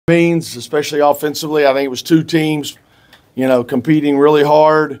means, especially offensively. I think it was two teams, competing really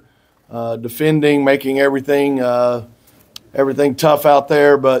hard, defending, making everything tough out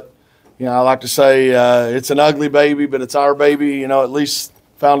there. But, I like to say it's an ugly baby, but it's our baby. At least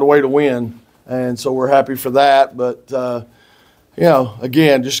found a way to win, and so we're happy for that. But,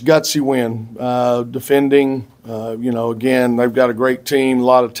 again, just gutsy win. Defending, again, they've got a great team, a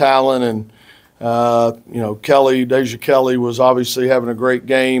lot of talent, and Deja Kelly was obviously having a great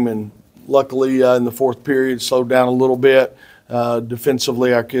game, and luckily in the fourth period slowed down a little bit.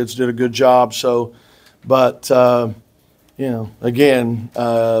 Defensively, our kids did a good job. So, but again,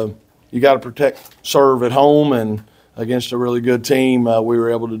 you got to protect serve at home, and against a really good team, we were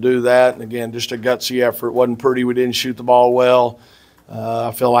able to do that. And again, just a gutsy effort. It wasn't pretty. We didn't shoot the ball well.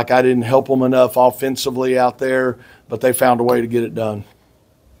 I feel like I didn't help them enough offensively out there, but they found a way to get it done.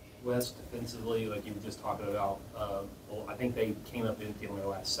 Wes, defensively, like you were just talking about, I think they came up empty on their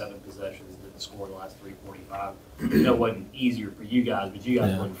last 7 possessions, didn't score the last 3:45. It wasn't easier for you guys, but you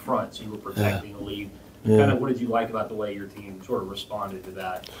guys were in front, so you were protecting the lead. Kind of what did you like about the way your team sort of responded to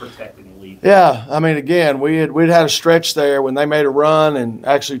that, protecting the lead? Yeah, I mean, again, we'd had a stretch there when they made a run and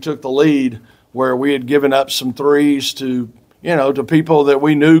actually took the lead where we had given up some threes to people that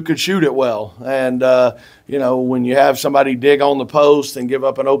we knew could shoot it well. And, when you have somebody dig on the post and give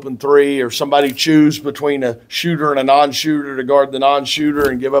up an open three, or somebody choose between a shooter and a non-shooter to guard the non-shooter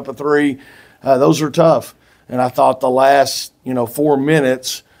and give up a three, those are tough. And I thought the last, 4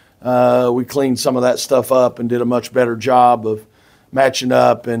 minutes, we cleaned some of that stuff up and did a much better job of matching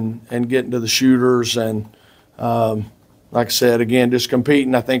up and getting to the shooters. And, like I said, again, just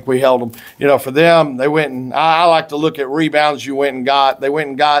competing. I think we held them. For them, they went and I like to look at rebounds you went and got. They went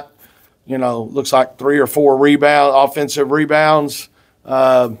and got, looks like 3 or 4 offensive rebounds.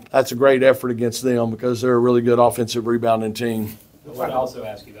 That's a great effort against them because they're a really good offensive rebounding team. What I also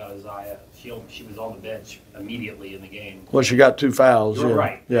ask you about is she was on the bench immediately in the game. Well, she got 2 fouls. You're yeah.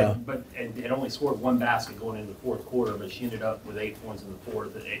 right. Yeah. But had only scored 1 basket going into the fourth quarter, but she ended up with 8 points in the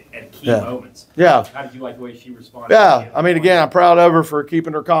fourth at key moments. Yeah. How did you like the way she responded? Yeah. I mean, again, I'm proud of her for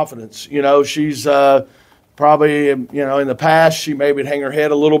keeping her confidence. She's probably, in the past, she maybe would hang her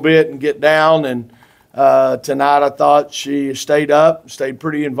head a little bit and get down. And tonight I thought she stayed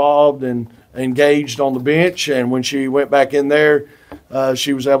pretty involved and engaged on the bench. And when she went back in there,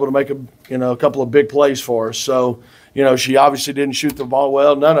 she was able to make a couple of big plays for us. So, she obviously didn't shoot the ball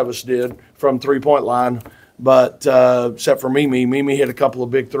well. None of us did from 3-point line, but except for Mimi. Mimi hit a couple of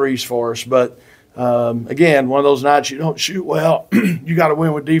big threes for us. But again, one of those nights you don't shoot well, you got to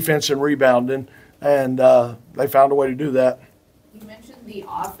win with defense and rebounding, and they found a way to do that. You mentioned the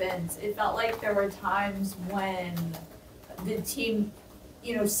offense. It felt like there were times when the team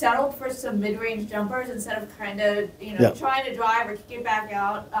settled for some mid-range jumpers instead of kind of, trying to drive or kick it back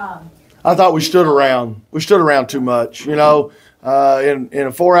out. I thought we stood around. We stood around too much. In a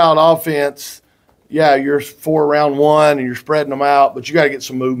 4-out offense, you're 4 around 1 and you're spreading them out, but you got to get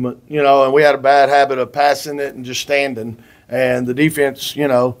some movement. And we had a bad habit of passing it and just standing. And the defense,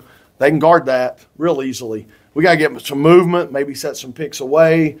 they can guard that real easily. We got to get some movement, maybe set some picks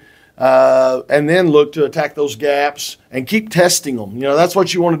away. And then look to attack those gaps and keep testing them. That's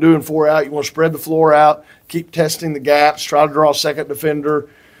what you want to do in 4-out. You want to spread the floor out, keep testing the gaps, try to draw a second defender.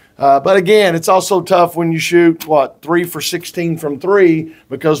 But again, it's also tough when you shoot, 3 for 16 from 3,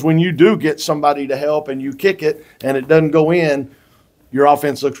 because when you do get somebody to help and you kick it and it doesn't go in, your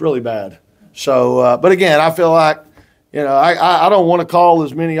offense looks really bad. So, but again, I feel like, I don't want to call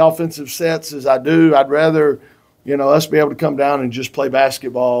as many offensive sets as I do. I'd rather us be able to come down and just play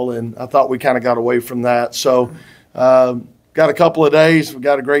basketball, and I thought we kind of got away from that. So got a couple of days. We've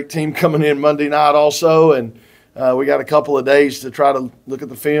got a great team coming in Monday night also, and we got a couple of days to try to look at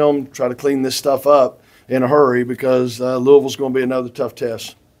the film, try to clean this stuff up in a hurry because Louisville's going to be another tough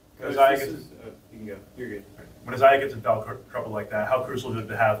test. When Isaiah gets in foul trouble like that, how crucial is it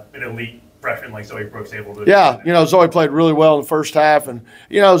to have an elite freshman like Zoe Brooks able to? Yeah, Zoe played really well in the first half, and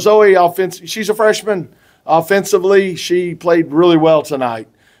Zoe she's a freshman. Offensively, she played really well tonight.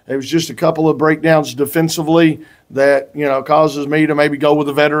 It was just a couple of breakdowns defensively that, causes me to maybe go with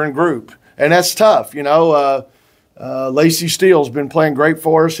a veteran group. And that's tough, Lacey Steele's been playing great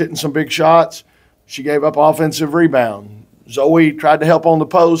for us, hitting some big shots. She gave up offensive rebound. Zoe tried to help on the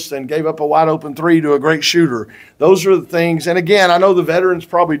post and gave up a wide open 3 to a great shooter. Those are the things. And again, I know the veterans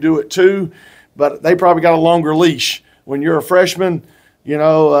probably do it too, but they probably got a longer leash. When you're a freshman,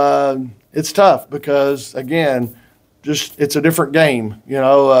 it's tough because, again, it's a different game.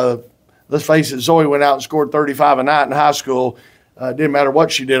 Let's face it, Zoe went out and scored 35 a night in high school. Didn't matter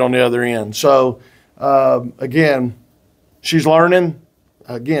what she did on the other end. So, again, she's learning.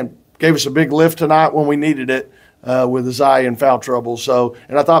 again, gave us a big lift tonight when we needed it with Isaiah in foul trouble. So,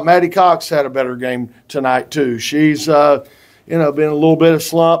 and I thought Maddie Cox had a better game tonight too. She's, been a little bit of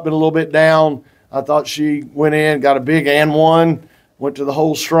slump, been a little bit down. I thought she went in, got a big and one, went to the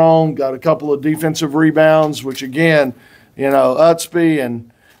hole strong, got a couple of defensive rebounds, which again, Utsby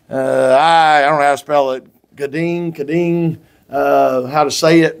and I don't know how to spell it, Kading, how to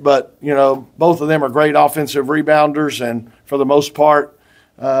say it, but, both of them are great offensive rebounders, and for the most part,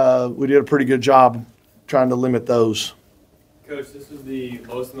 we did a pretty good job trying to limit those. Coach, this was the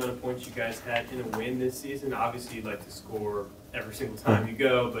lowest amount of points you guys had in a win this season. Obviously, you'd like to score every single time you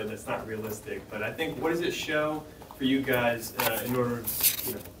go, but that's not realistic. But I think, what does it show for you guys in order,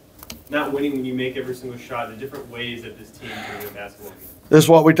 not winning when you make every single shot, the different ways that this team can win basketball games? This is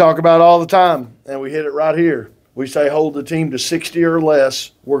what we talk about all the time, and we hit it right here. We say hold the team to 60 or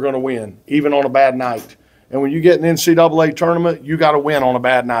less, we're going to win, even on a bad night. And when you get an NCAA tournament, you got to win on a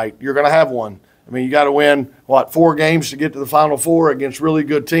bad night. You're going to have one. I mean, you got to win, 4 games to get to the Final Four against really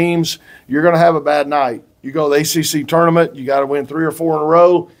good teams. You're going to have a bad night. You go to the ACC tournament, you got to win 3 or 4 in a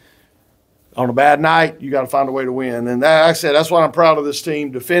row. On a bad night, you got to find a way to win. And that, like I said, that's why I'm proud of this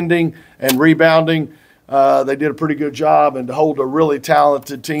team, defending and rebounding. They did a pretty good job, and to hold a really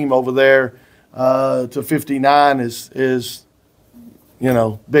talented team over there to 59 is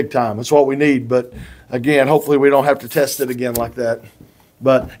big time. That's what we need. But, again, hopefully we don't have to test it again like that.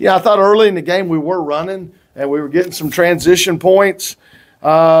 But, yeah, I thought early in the game we were running and we were getting some transition points.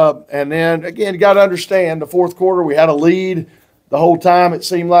 And then, again, you got to understand the fourth quarter we had a lead. The whole time it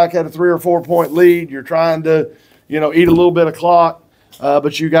seemed like had a 3 or 4 point lead. You're trying to, eat a little bit of clock,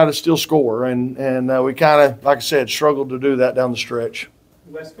 but you got to still score. And we kind of, like I said, struggled to do that down the stretch.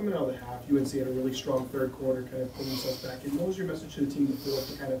 Wes, coming out of the half, UNC had a really strong third quarter, kind of pulling themselves back in. What was your message to the team before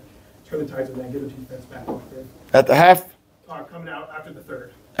to kind of turn the tides on that, get the defense back on the third? At the half? Coming out after the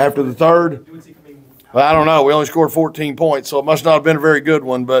third. After the third? UNC coming out. Well, I don't know. We only scored 14 points, so it must not have been a very good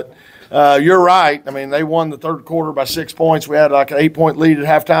one. But you're right. I mean, they won the third quarter by 6 points. We had like an 8-point lead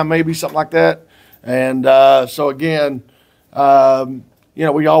at halftime, maybe, something like that. And so, again,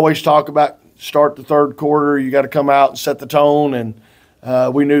 we always talk about start the third quarter. You got to come out and set the tone,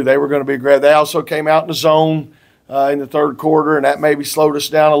 and we knew they were going to be great. They also came out in the zone in the third quarter, and that maybe slowed us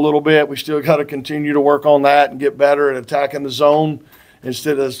down a little bit. We still got to continue to work on that and get better at attacking the zone.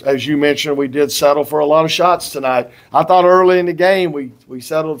 Instead of, as you mentioned, we did settle for a lot of shots tonight. I thought early in the game we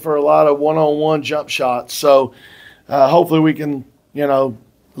settled for a lot of one-on-one jump shots. So hopefully we can, at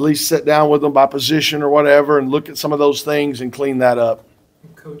least sit down with them by position or whatever and look at some of those things and clean that up.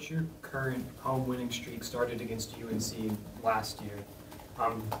 Coach, your current home winning streak started against UNC last year.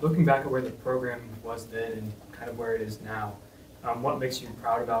 Looking back at where the program was then and kind of where it is now, what makes you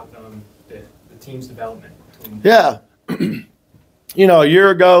proud about the team's development? Yeah. A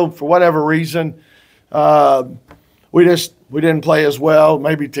year ago, for whatever reason, we didn't play as well,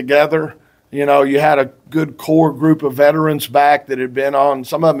 maybe together. You had a good core group of veterans back that had been on,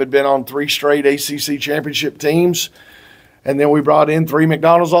 some of them had been on 3 straight ACC championship teams. And then we brought in 3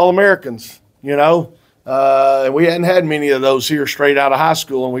 McDonald's All-Americans, and we hadn't had many of those here straight out of high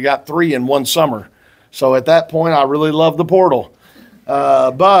school, and we got 3 in one summer. So at that point, I really loved the portal.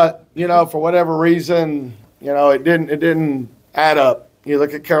 But, for whatever reason, it didn't add up. You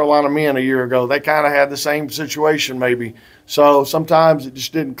look at Carolina men a year ago, they kind of had the same situation maybe. So sometimes it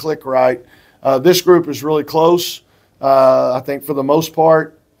just didn't click right. This group is really close. I think for the most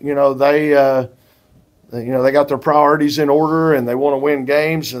part, they got their priorities in order, and they want to win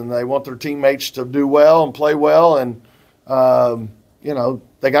games, and they want their teammates to do well and play well. And,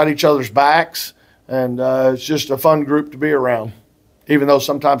 they got each other's backs, and it's just a fun group to be around, even though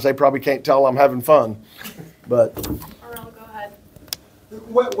sometimes they probably can't tell I'm having fun. But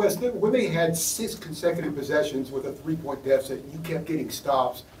Wes, when they had 6 consecutive possessions with a 3-point deficit, you kept getting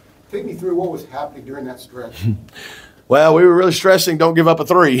stops. Take me through what was happening during that stretch. Well, we were really stressing don't give up a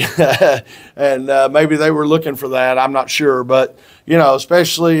 3. And maybe they were looking for that. I'm not sure. But,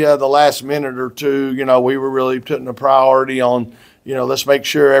 especially the last minute or two, we were really putting a priority on, let's make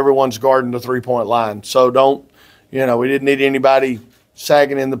sure everyone's guarding the 3-point line. So don't, we didn't need anybody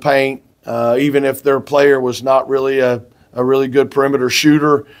sagging in the paint, even if their player was not really a really good perimeter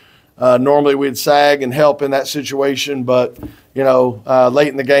shooter. Normally we'd sag and help in that situation, but, late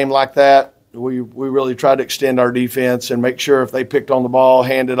in the game like that, we really tried to extend our defense and make sure if they picked on the ball,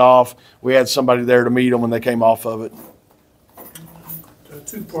 hand it off, we had somebody there to meet them when they came off of it. A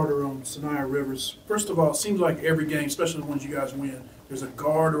two-parter on Saniya Rivers. First of all, it seems like every game, especially the ones you guys win, there's a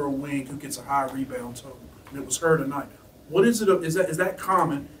guard or a wing who gets a high rebound total, and it was her tonight. What is it? Is that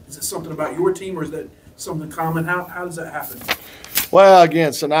common? Is it something about your team, or is that something common? How does that happen? Well,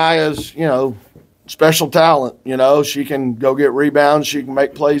 again, Saniya's, special talent. She can go get rebounds. She can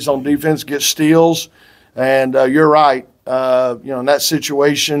make plays on defense, get steals. And you're right. In that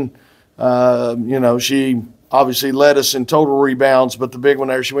situation, she obviously led us in total rebounds, but the big one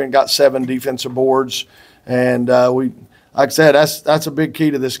there, she went and got 7 defensive boards. And like I said, that's a big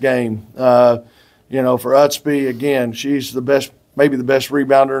key to this game. For Utsby, again, she's maybe the best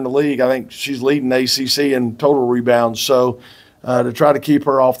rebounder in the league. I think she's leading the ACC in total rebounds. So to try to keep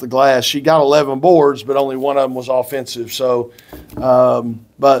her off the glass, she got 11 boards, but only one of them was offensive. So,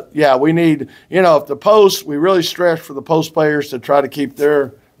 but yeah, we need, if the post, we really stress for the post players to try to keep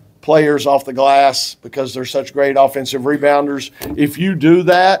their players off the glass because they're such great offensive rebounders. If you do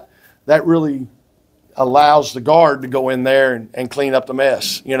that, that really allows the guard to go in there and clean up the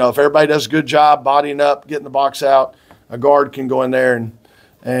mess. If everybody does a good job bodying up, getting the box out, a guard can go in there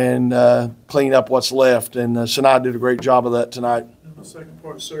and clean up what's left. And Saniya did a great job of that tonight. In the second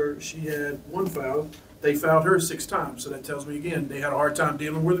part, sir, she had 1 foul. They fouled her 6 times. So that tells me, again, they had a hard time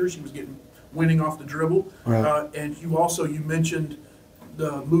dealing with her. She was winning off the dribble. Right. And you mentioned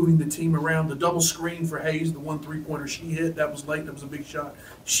moving the team around. The double screen for Hayes, the 1 3-pointer she hit, that was late. That was a big shot.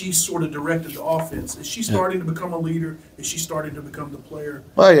 She sort of directed the offense. Is she starting to become a leader? Is she starting to become the player?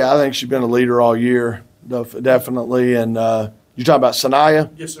 Well, yeah, I think she's been a leader all year, definitely. And you're talking about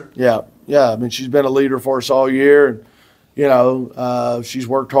Saniya? Yes, sir. Yeah. I mean, she's been a leader for us all year. And, she's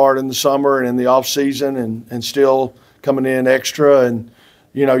worked hard in the summer and in the off season and still coming in extra. And,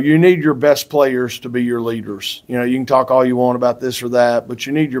 you need your best players to be your leaders. You can talk all you want about this or that, but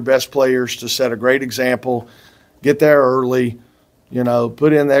you need your best players to set a great example, get there early,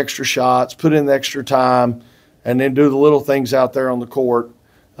 put in the extra shots, put in the extra time, and then do the little things out there on the court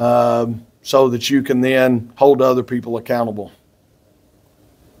so that you can then hold other people accountable.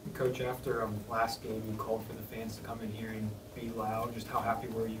 Coach, after last game, you called for the fans to come in here and be loud. Just how happy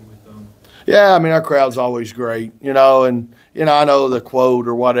were you with them? Yeah, I mean, our crowd's always great, and, I know the quote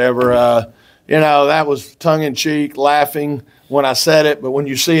or whatever, that was tongue-in-cheek, laughing when I said it, but when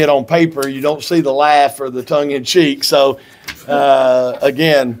you see it on paper, you don't see the laugh or the tongue-in-cheek. So,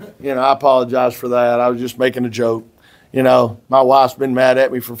 again, I apologize for that. I was just making a joke. My wife's been mad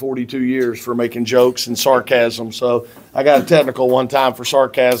at me for 42 years for making jokes and sarcasm. So I got a technical one time for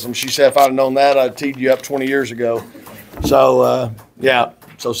sarcasm. She said if I'd have known that, I'd teed you up 20 years ago. So, yeah.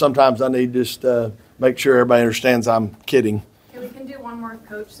 So sometimes I need just make sure everybody understands I'm kidding. Okay, we can do one more,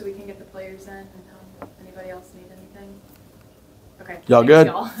 Coach, so we can get the players in. And anybody else need anything? Okay. Y'all good?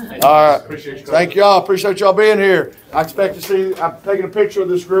 Y'all. All right. Thank y'all. Appreciate y'all being here. I expect to see, I'm taking a picture of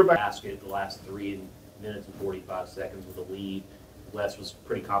this group. Basket the last 3 minutes and 45 seconds with a lead. Wes was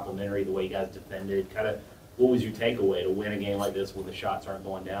pretty complimentary the way you guys defended. What was your takeaway to win a game like this when the shots aren't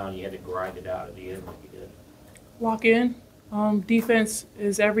going down? You had to grind it out at the end like you did. Lock in. Defense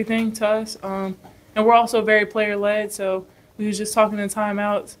is everything to us. And we're also very player-led, so we was just talking in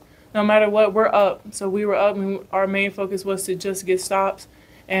timeouts. No matter what, we're up. So we were up, and our main focus was to just get stops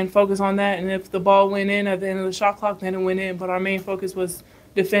and focus on that. And if the ball went in at the end of the shot clock, then it went in. But our main focus was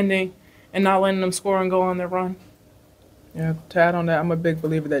defending and not letting them score and go on their run. Yeah, to add on that, I'm a big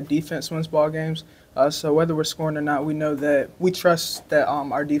believer that defense wins ball games. So whether we're scoring or not, we know that we trust that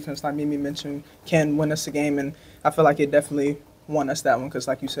our defense, like Mimi mentioned, can win us a game. And I feel like it definitely won us that one because,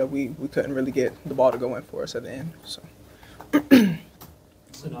 like you said, we couldn't really get the ball to go in for us at the end. So.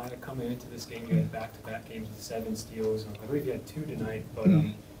 Saniya, coming into this game, you had back-to-back games with 7 steals. I believe you had 2 tonight, but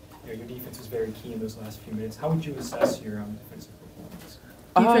your defense was very key in those last few minutes. How would you assess your defensive performance?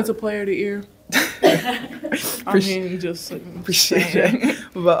 Defensive player of the year. Appreciate it.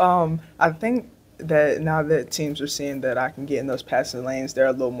 But I think that now that teams are seeing that I can get in those passing lanes, they're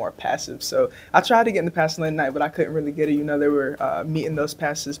a little more passive. So I tried to get in the passing lane tonight, but I couldn't really get it. They were meeting those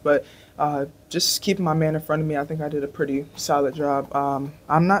passes. But just keeping my man in front of me, I think I did a pretty solid job.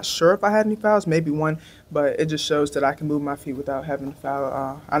 I'm not sure if I had any fouls, maybe one, but it just shows that I can move my feet without having to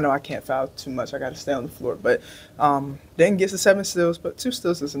foul. I know I can't foul too much. I got to stay on the floor. But didn't get to 7 steals, but 2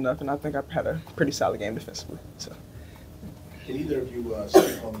 steals is enough, and I think I had a pretty solid game defensively. So. Can either of you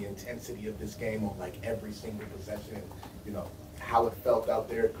speak on the intensity of this game on every single possession, how it felt out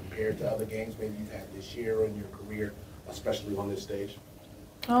there compared to other games maybe you've had this year or in your career, especially on this stage?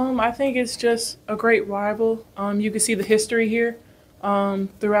 I think it's just a great rival. You can see the history here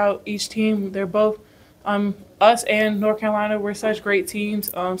throughout each team. They're both, us and North Carolina were such great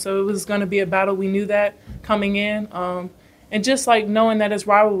teams. So it was going to be a battle. We knew that coming in. And just knowing that it's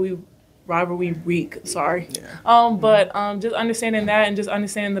rivalry week, sorry. Yeah. But just understanding that and just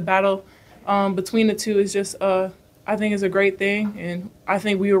understanding the battle between the two is just, I think is a great thing. And I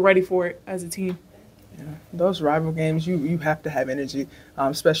think we were ready for it as a team. Yeah, those rival games, you have to have energy,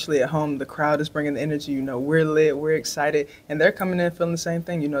 especially at home. The crowd is bringing the energy. You know, we're lit, we're excited, and they're coming in feeling the same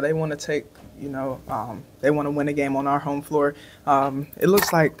thing. You know, they want to take, they want to win a game on our home floor. It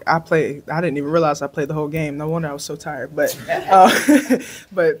looks like I didn't even realize I played the whole game. No wonder I was so tired. But,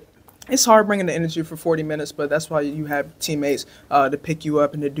 but it's hard bringing the energy for 40 minutes, but that's why you have teammates to pick you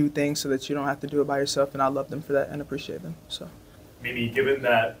up and to do things so that you don't have to do it by yourself. And I love them for that and appreciate them. So. Maybe given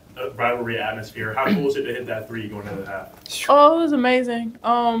that rivalry atmosphere, how cool is it to hit that three going into the half? Oh, it was amazing.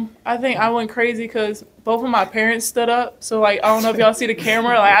 I think I went crazy because both of my parents stood up. So, like, I don't know if y'all see the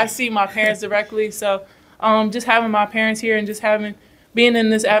camera. Like, I see my parents directly. So, just having my parents here and just being in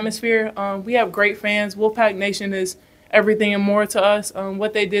this atmosphere, we have great fans. Wolfpack Nation is everything and more to us.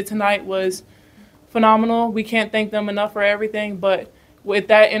 What they did tonight was phenomenal. We can't thank them enough for everything, but with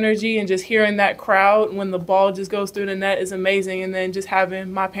that energy and just hearing that crowd when the ball just goes through the net is amazing. And then just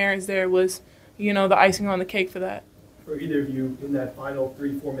having my parents there was, the icing on the cake for that. For either of you, in that final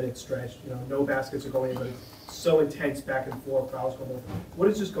 3-4 minute stretch, no baskets are going in, but it's so intense back and forth, fouls going on. What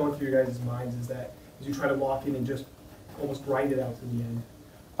is just going through your guys' minds is that as you try to lock in and just almost grind it out to the end?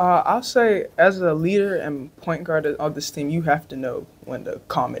 I'll say, as a leader and point guard of this team, you have to know when to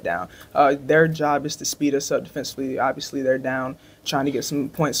calm it down. Their job is to speed us up defensively. Obviously, they're down trying to get some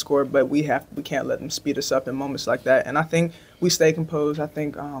points scored, but we can't let them speed us up in moments like that. And I think we stay composed. I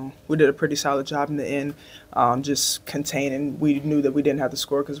think we did a pretty solid job in the end, just containing. We knew that we didn't have to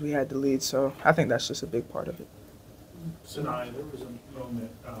score because we had the lead. So I think that's just a big part of it. Saniya, there was a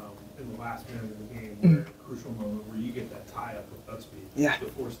moment in the last minute of the game, where a crucial moment where you get that tie up with Utsby to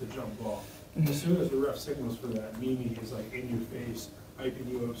force the jump ball. As soon as the ref signals for that, Mimi is like in your face, hyping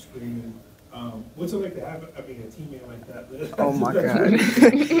you up, screaming. What's it like to have a teammate like that? Oh my God!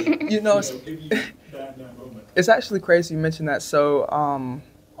 Give you that in that moment. It's actually crazy you mentioned that. So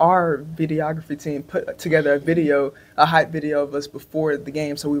our videography team put together a hype video of us before the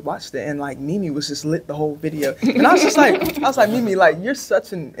game. So we watched it, and like Mimi was just lit the whole video. And I was like, Mimi, like, you're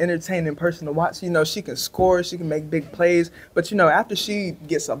such an entertaining person to watch. She can score, she can make big plays. But after she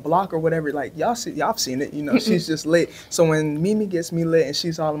gets a block or whatever, like y'all have seen it. She's just lit. So when Mimi gets me lit and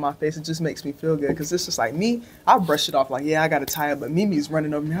she's all in my face, it just makes me feel good. Because it's just like me, I'll brush it off like, yeah, I got to tie up. But Mimi's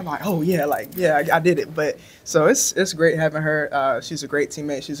running over me. I'm like, oh yeah, I did it. But so it's great having her. She's a great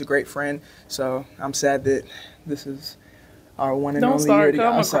teammate. She's a great friend. So I'm sad that this is our one and only year together.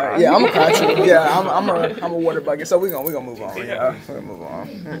 I'm sorry. Yeah, I'm a cry too. Yeah, I'm a water bucket. So we're gonna move on. Yeah, we're gonna move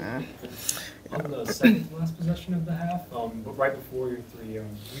on. On the second last possession of the half, but right before your three,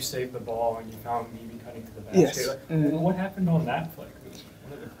 you saved the ball and you found Mimi cutting to the basket. Yes. What happened on that play? It was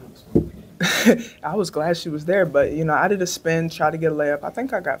one of the coolest ones of the game. I was glad she was there, but I did a spin, tried to get a layup. I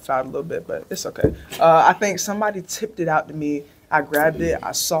think I got fouled a little bit, but it's okay. I think somebody tipped it out to me. I grabbed it.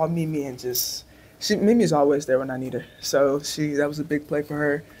 I saw Mimi and Mimi's always there when I need her. So that was a big play for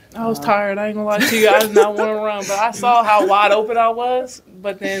her. I was tired. I ain't gonna lie to you. I did not want to run, but I saw how wide open I was.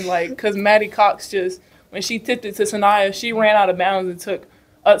 But then, because Maddie Cox when she tipped it to Saniya, she ran out of bounds and took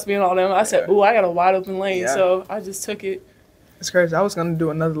Utsby and all them. I said, ooh, I got a wide open lane. Yeah. So I just took it. It's crazy. I was going to do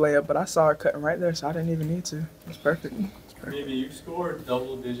another layup, but I saw her cutting right there, so I didn't even need to. It's perfect. Maybe you scored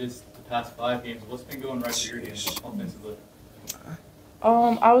double digits the past 5 games. What's been going right for your game offensively?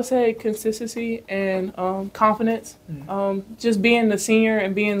 I would say consistency and confidence. Just being the senior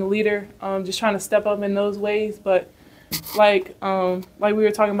and being the leader, just trying to step up in those ways. But like we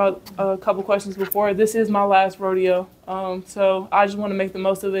were talking about a couple questions before, this is my last rodeo. So I just want to make the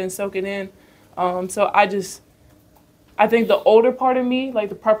most of it and soak it in. So I think the older part of me, like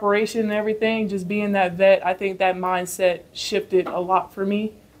the preparation and everything, just being that vet, I think that mindset shifted a lot for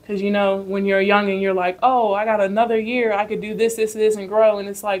me. Because, when you're young and you're like, oh, I got another year, I could do this, and grow. And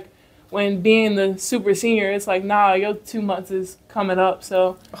it's like when being the super senior, it's like, nah, your 2 months is coming up.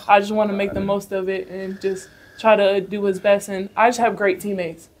 So I just want to make the most of it and just try to do what's best. And I just have great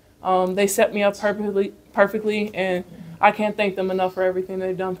teammates. They set me up perfectly, and I can't thank them enough for everything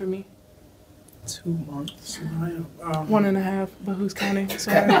they've done for me. 2 months. 1.5, but who's counting?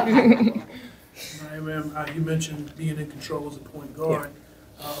 Sorry. You mentioned being in control as a point guard. Yeah.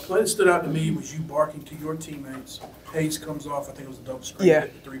 A play that stood out to me was you barking to your teammates. Hayes comes off, I think it was a double screen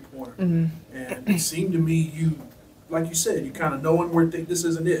at the three-pointer. Mm-hmm. And it seemed to me like you said, you kind of knowing where this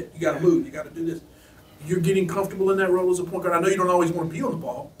isn't it. You got to move. You got to do this. You're getting comfortable in that role as a point guard. I know you don't always want to be on the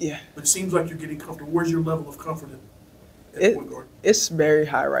ball. Yeah. But it seems like you're getting comfortable. Where's your level of comfort at point guard? It's very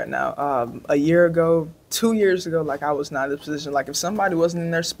high right now. A year ago, 2 years ago, like I was not in this position. Like if somebody wasn't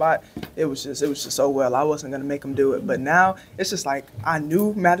in their spot, it was just oh well, I wasn't gonna make them do it. But now it's just like I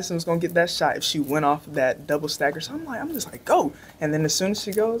knew Madison was gonna get that shot if she went off that double stacker. So I'm just like go. And then as soon as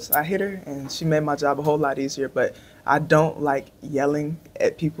she goes, I hit her, and she made my job a whole lot easier. But I don't like yelling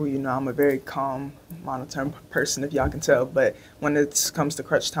at people. You know, I'm a very calm, monotone person, if y'all can tell. But when it comes to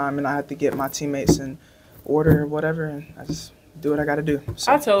crunch time and I have to get my teammates in order or whatever, and I just do what I got to do.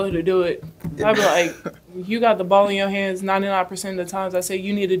 So. I tell her to do it. I be like, you got the ball in your hands 99% of the times. I say,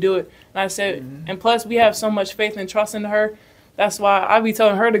 you need to do it. And I said, and plus we have so much faith and trust in her. That's why I be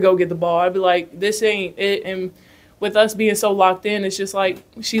telling her to go get the ball. I be like, this ain't it. And with us being so locked in, it's just like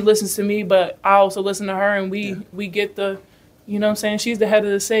she listens to me, but I also listen to her, and we get the, you know what I'm saying? She's the head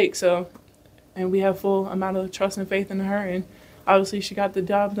of the stake. So, and we have full amount of trust and faith in her. And obviously she got the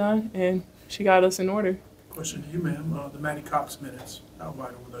job done, and she got us in order. Question to you, ma'am. The Maddie Cox minutes. How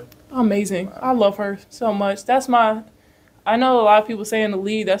vital were they? Amazing. Wow. I love her so much. I know a lot of people say in the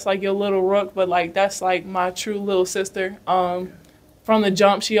league that's like your little rook, but like that's like my true little sister. From the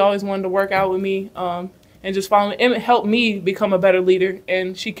jump, she always wanted to work out with me and just follow me. It helped me become a better leader,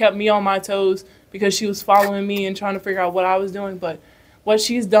 and she kept me on my toes because she was following me and trying to figure out what I was doing. But what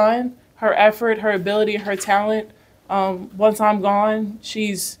she's done, her effort, her ability, her talent, once I'm gone,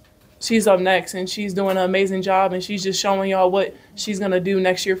 she's up next, and she's doing an amazing job, and she's just showing y'all what she's going to do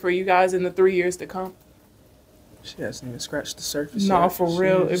next year for you guys in the 3 years to come. She hasn't even scratched the surface No, yet. for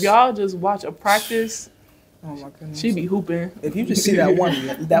real. If y'all just watch a practice, oh my goodness, she be hooping. If you just see that one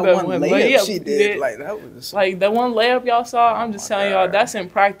layup she did, like that was like that one layup y'all saw. I'm just telling y'all that's in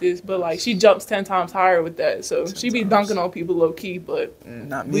practice, but like she jumps 10 times higher with that, so she be dunking on people low key. But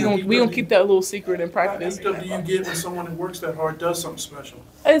not me. We gonna keep that little secret in practice. How do you get when someone that works that hard does something special?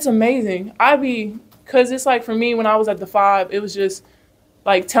 It's amazing. Cause it's like for me when I was at the 5, it was just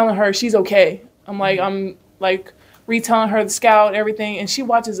like telling her she's okay. I'm like retelling her the scout, everything, and she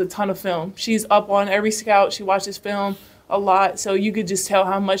watches a ton of film. She's up on every scout. She watches film a lot, so you could just tell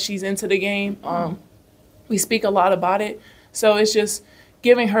how much she's into the game. We speak a lot about it, so it's just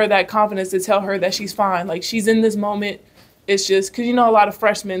giving her that confidence to tell her that she's fine. Like she's in this moment. It's just because a lot of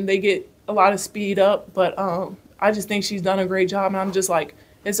freshmen, they get a lot of speed up, but I just think she's done a great job, and I'm just like,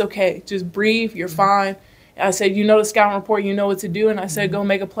 it's okay. Just breathe. You're fine. And I said, the scouting report, you know what to do, and I said, go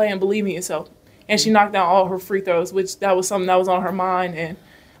make a play and believe in yourself. And she knocked down all her free throws, which that was something that was on her mind. And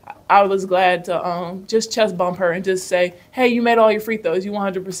I was glad to just chest bump her and just say, hey, you made all your free throws. You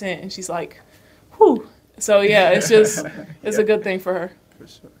 100%. And she's like, whew. So, yeah, it's just it's a good thing for her. For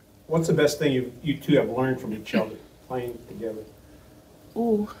sure. What's the best thing you two have learned from each other playing together?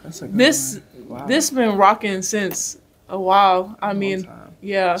 Ooh, this been rocking since a while. I mean,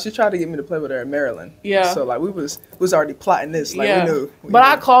 yeah. She tried to get me to play with her in Maryland. Yeah. So like we was already plotting this. Like we knew. But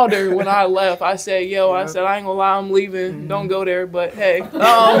I called her when I left. I said, I said, I ain't gonna lie, I'm leaving. Don't go there. But hey. But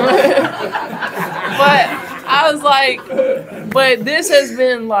I was like, but this has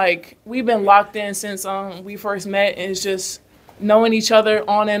been like, we've been locked in since we first met. And it's just knowing each other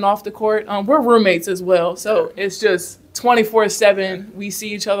on and off the court. We're roommates as well. So it's just 24/7. We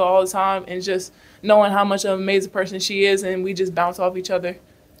see each other all the time, and just knowing how much of an amazing person she is, and we just bounce off each other.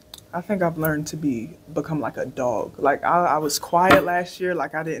 I think I've learned to become like a dog. Like I was quiet last year,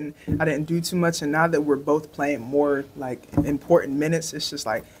 like I didn't do too much, and now that we're both playing more like important minutes, it's just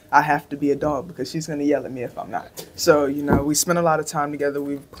like I have to be a dog because she's gonna yell at me if I'm not. So we spend a lot of time together.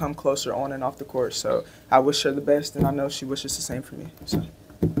 We've come closer on and off the court. So I wish her the best, and I know she wishes the same for me. So.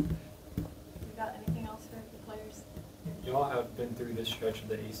 Y'all have been through this stretch of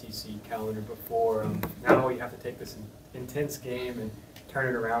the ACC calendar before. Now you have to take this intense game and turn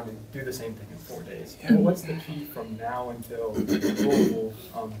it around and do the same thing in 4 days. Yeah. Well, what's the key from now until Louisville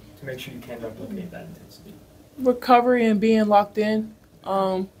to make sure you can replicate that intensity? Recovery and being locked in,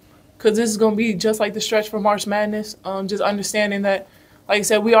 because this is going to be just like the stretch for March Madness. Just understanding that, like I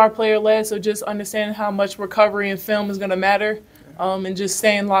said, we are player-led, so just understanding how much recovery and film is going to matter, and just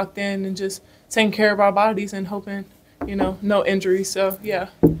staying locked in and just taking care of our bodies and hoping no injuries. So, yeah.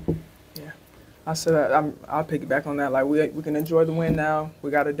 Yeah. I said I'll piggyback on that. Like, we can enjoy the win now.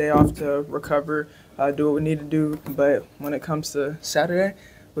 We got a day off to recover, do what we need to do. But when it comes to Saturday,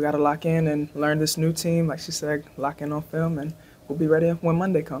 we got to lock in and learn this new team. Like she said, lock in on film, and we'll be ready when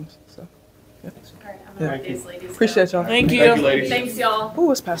Monday comes. So, yeah. All right, I'm going to let these ladies Appreciate y'all. Thank you. Thanks, y'all. Oh,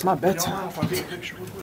 it's past my bedtime. Y'all mind if I take a picture with